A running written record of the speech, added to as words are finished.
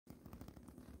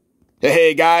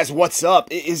Hey guys, what's up?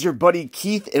 It is your buddy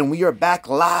Keith, and we are back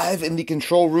live in the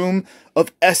control room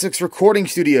of Essex Recording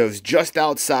Studios, just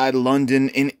outside London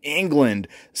in England.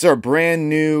 This is our brand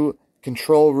new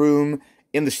control room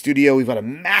in the studio. We've got a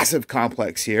massive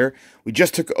complex here. We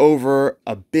just took over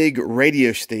a big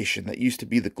radio station that used to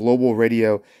be the global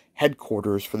radio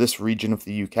headquarters for this region of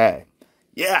the UK.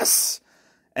 Yes!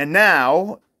 And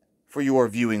now, for your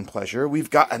viewing pleasure,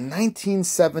 we've got a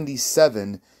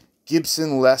 1977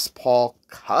 Gibson Les Paul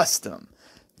Custom.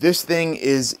 This thing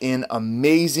is in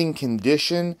amazing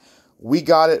condition. We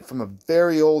got it from a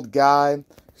very old guy.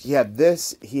 He had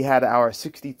this. He had our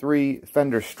 63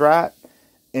 Fender Strat.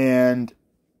 And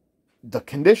the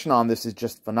condition on this is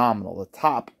just phenomenal. The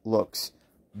top looks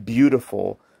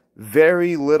beautiful.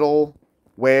 Very little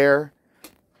wear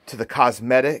to the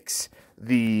cosmetics.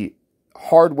 The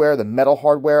hardware, the metal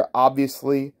hardware,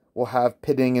 obviously will have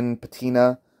pitting and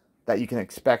patina that you can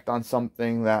expect on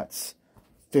something that's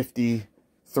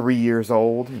 53 years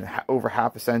old, over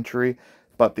half a century.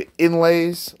 But the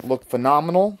inlays look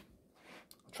phenomenal.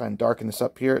 I'll try and darken this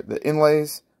up here. The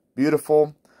inlays,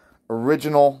 beautiful.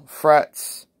 Original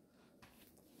frets.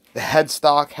 The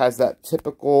headstock has that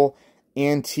typical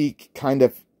antique kind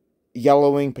of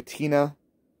yellowing patina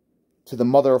to the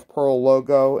mother of pearl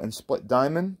logo and split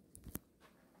diamond.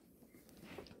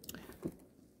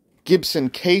 Gibson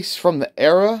case from the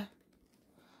era.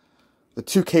 The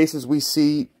two cases we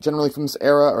see generally from this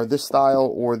era are this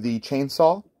style or the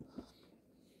chainsaw.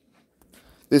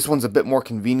 This one's a bit more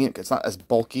convenient. It's not as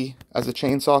bulky as a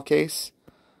chainsaw case.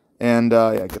 And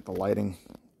yeah, get the lighting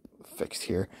fixed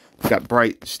here. We've got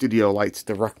bright studio lights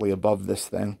directly above this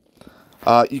thing.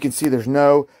 You can see there's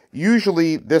no...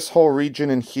 Usually this whole region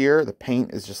in here, the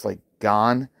paint is just like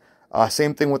gone.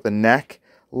 Same thing with the neck.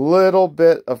 Little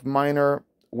bit of minor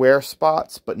wear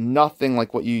spots, but nothing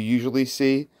like what you usually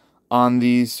see on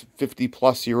these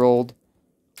 50-plus-year-old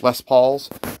Les Pauls.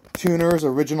 Tuners,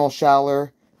 original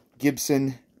Schaller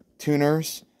Gibson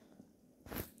tuners.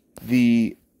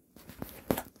 The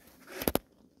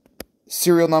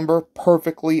serial number,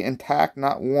 perfectly intact,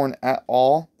 not worn at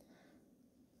all.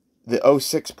 The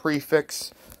 06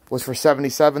 prefix was for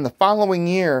 77. The following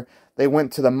year, they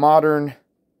went to the modern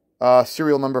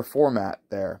serial number format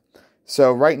there.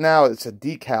 So right now, it's a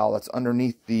decal that's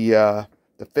underneath the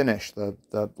finish, the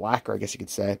lacquer, I guess you could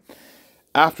say.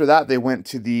 After that, they went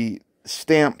to the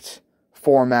stamped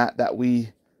format that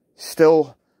we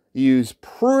still use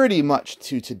pretty much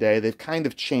to today. They've kind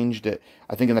of changed it.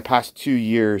 I think in the past 2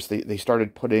 years, they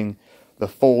started putting the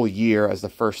full year as the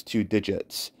first two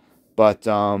digits. But,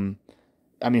 I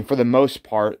mean, for the most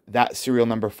part, that serial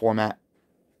number format,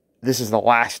 this is the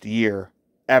last year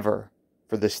ever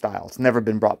for this style. It's never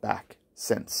been brought back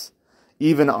since.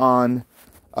 Even on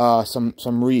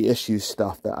some reissue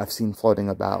stuff that I've seen floating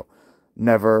about,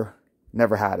 never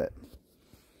had it.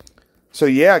 So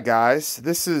yeah, guys,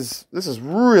 this is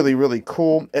really, really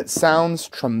cool. It sounds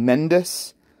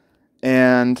tremendous,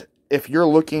 and if you're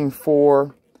looking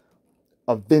for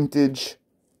a vintage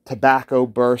tobacco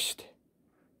burst,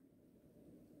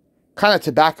 kind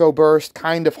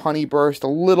of honey burst, a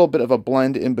little bit of a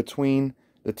blend in between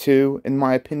the two, in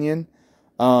my opinion,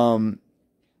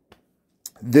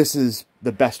 this is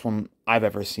the best one I've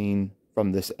ever seen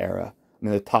from this era. I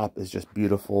mean, the top is just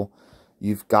beautiful.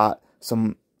 You've got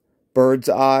some bird's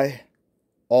eye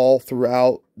all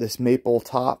throughout this maple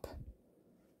top.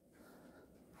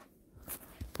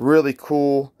 Really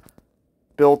cool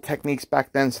build techniques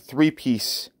back then. It's a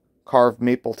 3-piece carved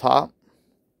maple top.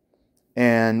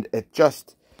 And it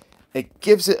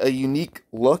gives it a unique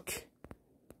look,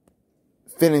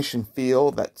 finish, and feel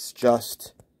that's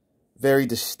just very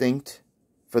distinct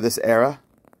for this era.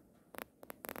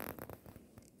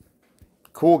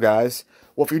 Cool, guys.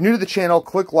 Well, if you're new to the channel,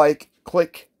 click like,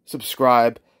 click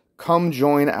subscribe, come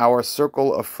join our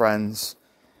circle of friends.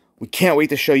 We can't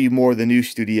wait to show you more of the new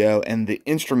studio, and the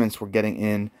instruments we're getting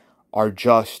in are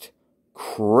just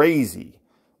crazy.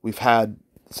 We've had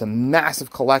some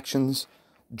massive collections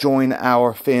join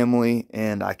our family,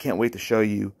 and I can't wait to show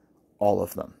you all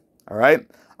of them. All right?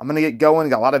 I'm going to get going.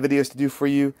 Got a lot of videos to do for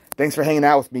you. Thanks for hanging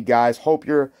out with me, guys. Hope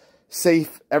you're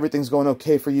safe. Everything's going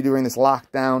okay for you during this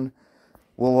lockdown.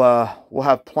 We'll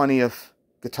have plenty of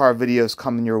guitar videos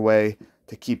coming your way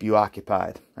to keep you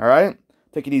occupied. All right?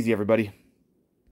 Take it easy, everybody.